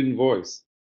to student voice?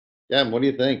 Gavin, what do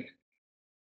you think?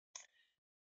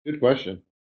 Good question.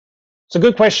 It's a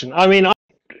good question. I mean,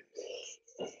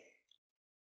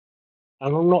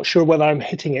 I'm not sure whether I'm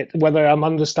hitting it, whether I'm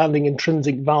understanding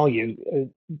intrinsic value,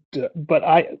 but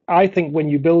I think when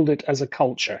you build it as a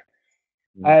culture,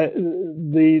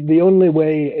 the only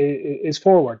way is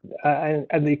forward.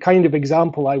 And the kind of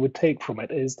example I would take from it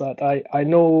is that I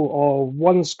know of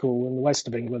one school in the west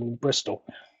of England, Bristol,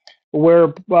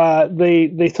 where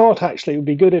they thought actually it would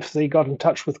be good if they got in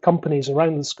touch with companies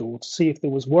around the school to see if there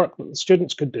was work that the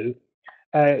students could do,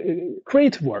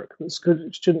 creative work that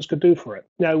students could do for it.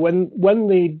 Now, when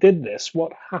they did this,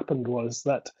 what happened was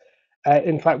that,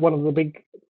 in fact, one of the big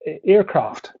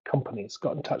aircraft companies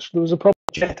got in touch. There was a problem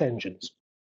with jet engines.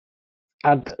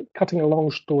 And cutting a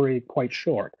long story quite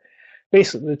short,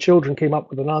 basically the children came up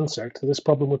with an answer to this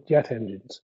problem with jet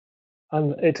engines.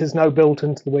 And it is now built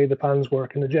into the way the fans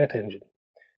work in a jet engine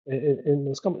in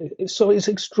this company. So it's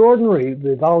extraordinary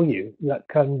the value that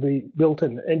can be built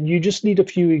in. And you just need a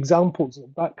few examples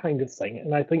of that kind of thing.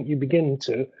 And I think you begin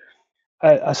to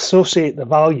associate the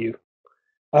value,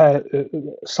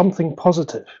 something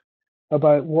positive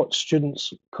about what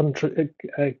students can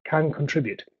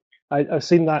contribute. I've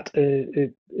seen that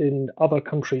in other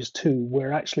countries too,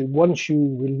 where actually once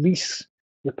you release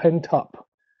the pent-up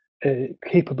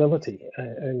capability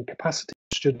and capacity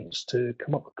of students to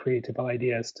come up with creative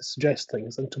ideas, to suggest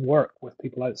things, and to work with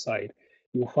people outside,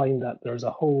 you'll find that there's a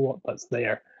whole lot that's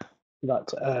there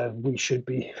that we should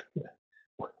be.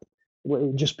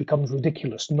 It just becomes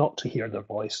ridiculous not to hear their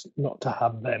voice, not to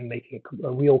have them making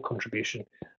a real contribution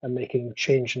and making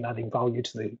change and adding value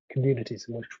to the communities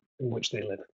in which they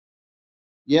live.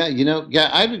 Yeah,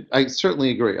 I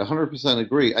certainly agree, 100%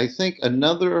 agree. I think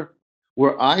another,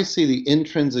 where I see the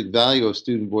intrinsic value of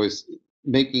student voice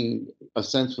making a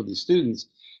sense for the students,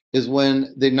 is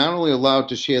when they're not only allowed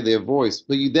to share their voice,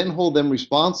 but you then hold them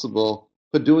responsible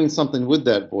for doing something with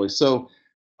that voice. So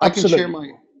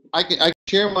Absolutely. I can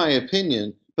share my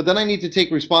opinion, but then I need to take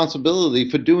responsibility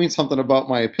for doing something about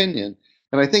my opinion.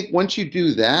 And I think once you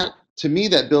do that, to me,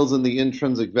 that builds in the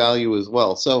intrinsic value as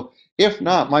well. So if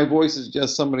not, my voice is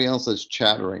just somebody else that's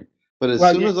chattering. But as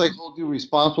soon as I hold you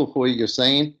responsible for what you're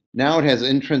saying, now it has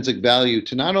intrinsic value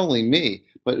to not only me,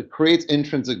 but it creates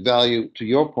intrinsic value, to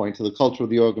your point, to the culture of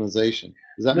the organization.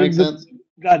 Does that make sense?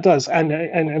 That does.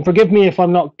 And forgive me if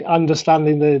I'm not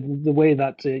understanding the way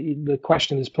that the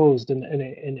question is posed in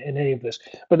any of this.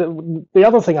 But the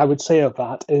other thing I would say of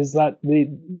that is that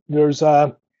there's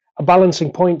a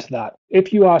balancing point to that.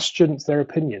 If you ask students their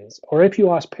opinions, or if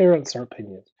you ask parents their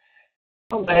opinions,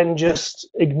 and just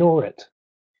ignore it.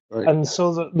 Right. And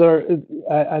so that there,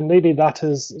 and maybe that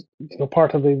is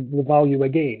part of the value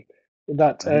again.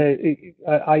 That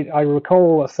I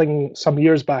recall a thing some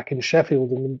years back in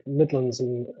Sheffield in the Midlands,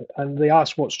 and they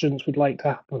asked what students would like to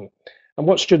happen, and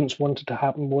what students wanted to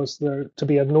happen was there to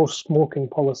be a no smoking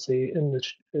policy in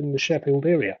the Sheffield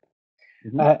area,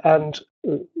 and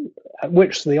at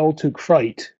which they all took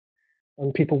fright,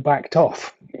 and people backed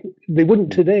off. They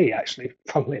wouldn't today, actually,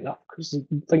 funnily enough, because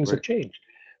things have changed.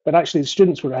 But actually, the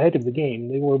students were ahead of the game.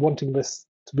 They were wanting this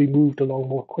to be moved along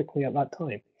more quickly at that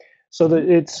time. So that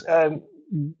it's,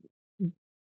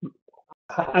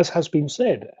 as has been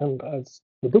said, and as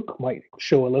the book might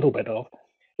show a little bit of,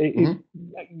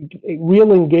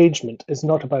 real engagement is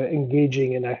not about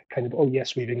engaging in a kind of, oh,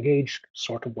 yes, we've engaged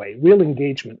sort of way. Real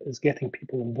engagement is getting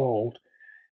people involved,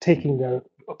 taking their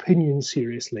opinions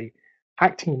seriously,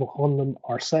 acting upon them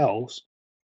ourselves,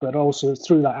 but also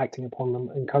through that acting upon them,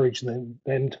 encourage them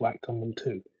to act on them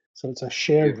too. So it's a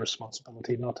shared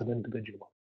responsibility, not an individual one.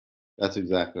 That's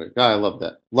exactly right. God, I love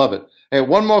that. Love it. Hey,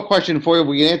 one more question for you.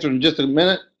 We can answer in just a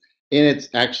minute. And it's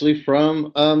actually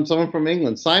from someone from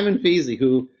England, Simon Feasey,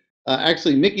 who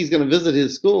actually Mickey's going to visit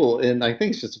his school in, I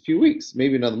think it's just a few weeks,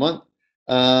 maybe another month.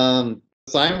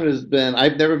 Simon has been,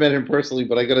 I've never met him personally,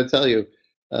 but I got to tell you,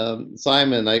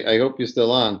 Simon, I hope you're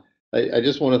still on. I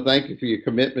just want to thank you for your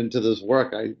commitment to this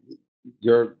work.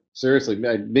 You're seriously,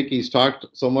 Mickey's talked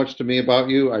so much to me about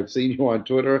you. I've seen you on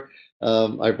Twitter.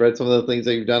 I've read some of the things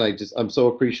that you've done. I'm so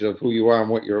appreciative of who you are and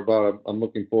what you're about. I'm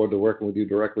looking forward to working with you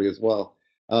directly as well.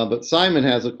 But Simon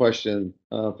has a question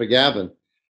for Gavin.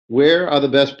 Where are the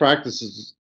best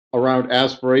practices around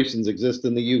aspirations exist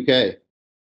in the UK?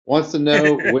 Wants to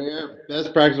know where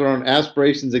best practices around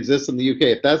aspirations exist in the UK.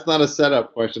 If that's not a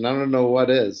setup question, I don't know what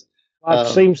is. That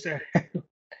seems to.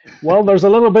 Well, there's a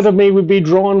little bit of me would be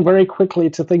drawn very quickly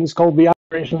to things called the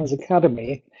Aspirations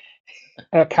Academies,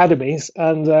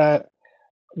 and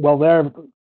well, they're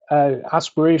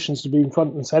aspirations to be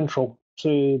front and central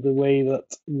to the way that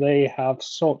they have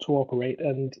sought to operate,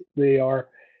 and they are.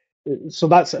 So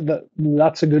that's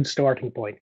a good starting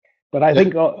point. But I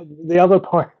think the other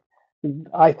part,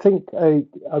 I think,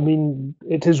 I mean,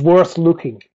 it is worth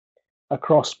looking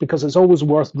across, because it's always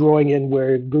worth drawing in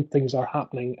where good things are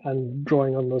happening and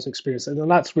drawing on those experiences.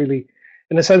 And that's really,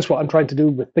 in a sense, what I'm trying to do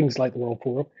with things like the World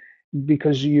Forum,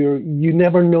 because you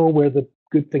never know where the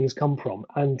good things come from.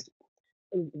 And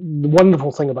the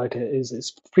wonderful thing about it is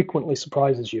it frequently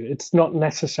surprises you. It's not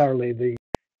necessarily the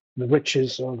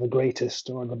richest or the greatest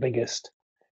or the biggest.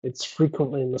 It's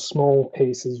frequently in the small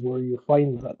cases where you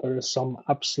find that there is some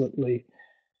absolutely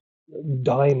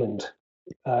diamond,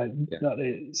 that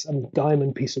is a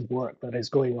diamond piece of work that is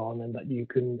going on and that you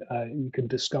can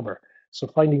discover. So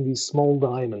finding these small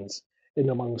diamonds in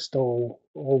amongst all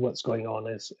that's going on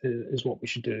is what we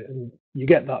should do, and you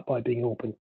get that by being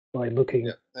open, by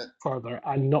looking further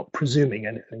and not presuming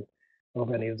anything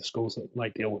of any of the schools that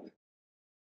might deal with.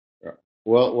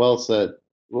 Well said.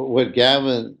 What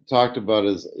Gavin talked about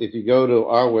is, if you go to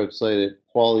our website at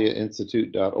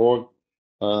quagliainstitute.org,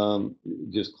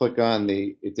 just click on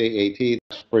it's AAT,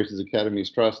 Aspirations Academies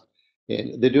Trust,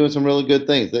 and they're doing some really good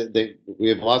things. We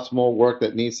have lots more work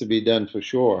that needs to be done for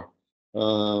sure.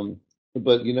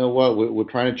 But you know what? We're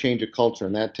trying to change a culture,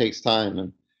 and that takes time,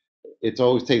 and it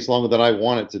always takes longer than I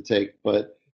want it to take.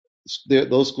 But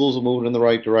those schools are moving in the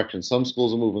right direction. Some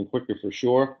schools are moving quicker for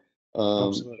sure.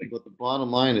 But the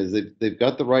bottom line is they've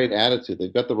got the right attitude.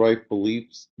 They've got the right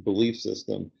belief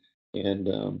system,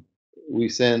 and we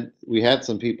had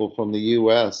some people from the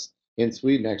U.S. in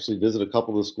Sweden actually visit a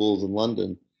couple of the schools in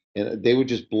London, and they were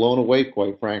just blown away,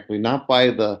 quite frankly, not by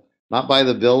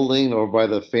the building or by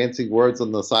the fancy words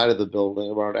on the side of the building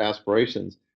about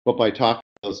aspirations, but by talking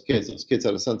to those kids. Those kids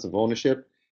had a sense of ownership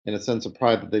and a sense of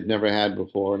pride that they've never had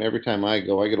before. And every time I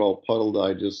go, I get all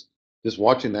puddled-eyed just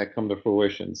watching that come to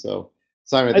fruition. So,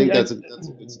 Simon, I think that's a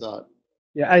good start.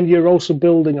 Yeah, and you're also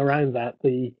building around that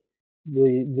the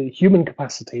human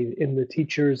capacity in the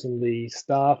teachers and the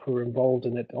staff who are involved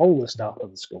in it, all the staff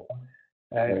of the school,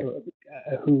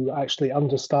 who actually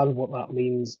understand what that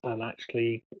means and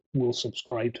actually will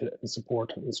subscribe to it and support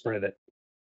it and spread it.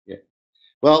 Yeah.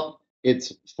 Well,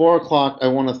 it's 4 o'clock. I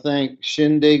want to thank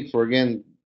Shindig for again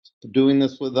doing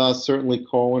this with us. Certainly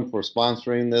Corwin for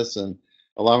sponsoring this and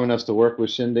allowing us to work with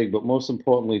Shindig, but most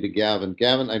importantly to Gavin.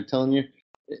 Gavin, I'm telling you,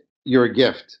 you're a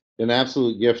gift, an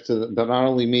absolute gift to not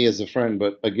only me as a friend,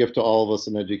 but a gift to all of us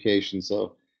in education.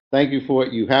 So thank you for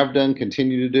what you have done,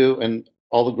 continue to do, and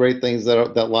all the great things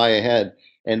that lie ahead.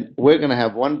 And we're going to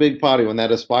have one big party when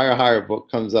that Aspire Higher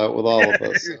book comes out with all of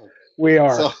us. So, we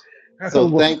are.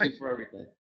 So thank you for everything.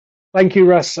 Thank you,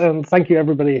 Russ, and thank you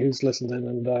everybody who's listened in.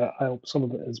 And I hope some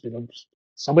of it has been of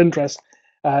some interest.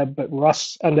 But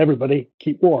Russ and everybody,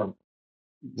 keep warm.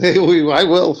 I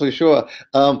will for sure.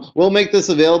 We'll make this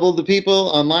available to people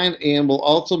online, and we'll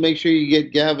also make sure you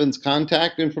get Gavin's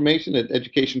contact information at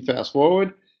Education Fast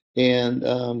Forward, and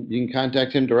you can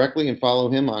contact him directly and follow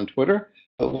him on Twitter.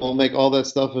 But we'll make all that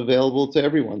stuff available to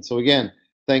everyone. So again,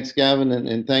 thanks, Gavin,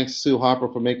 and thanks, Sue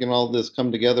Harper, for making all this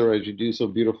come together as you do so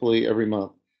beautifully every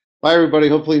month. Bye, everybody.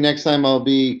 Hopefully next time I'll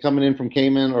be coming in from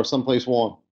Cayman or someplace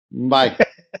warm. Bye.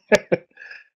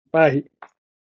 Bye.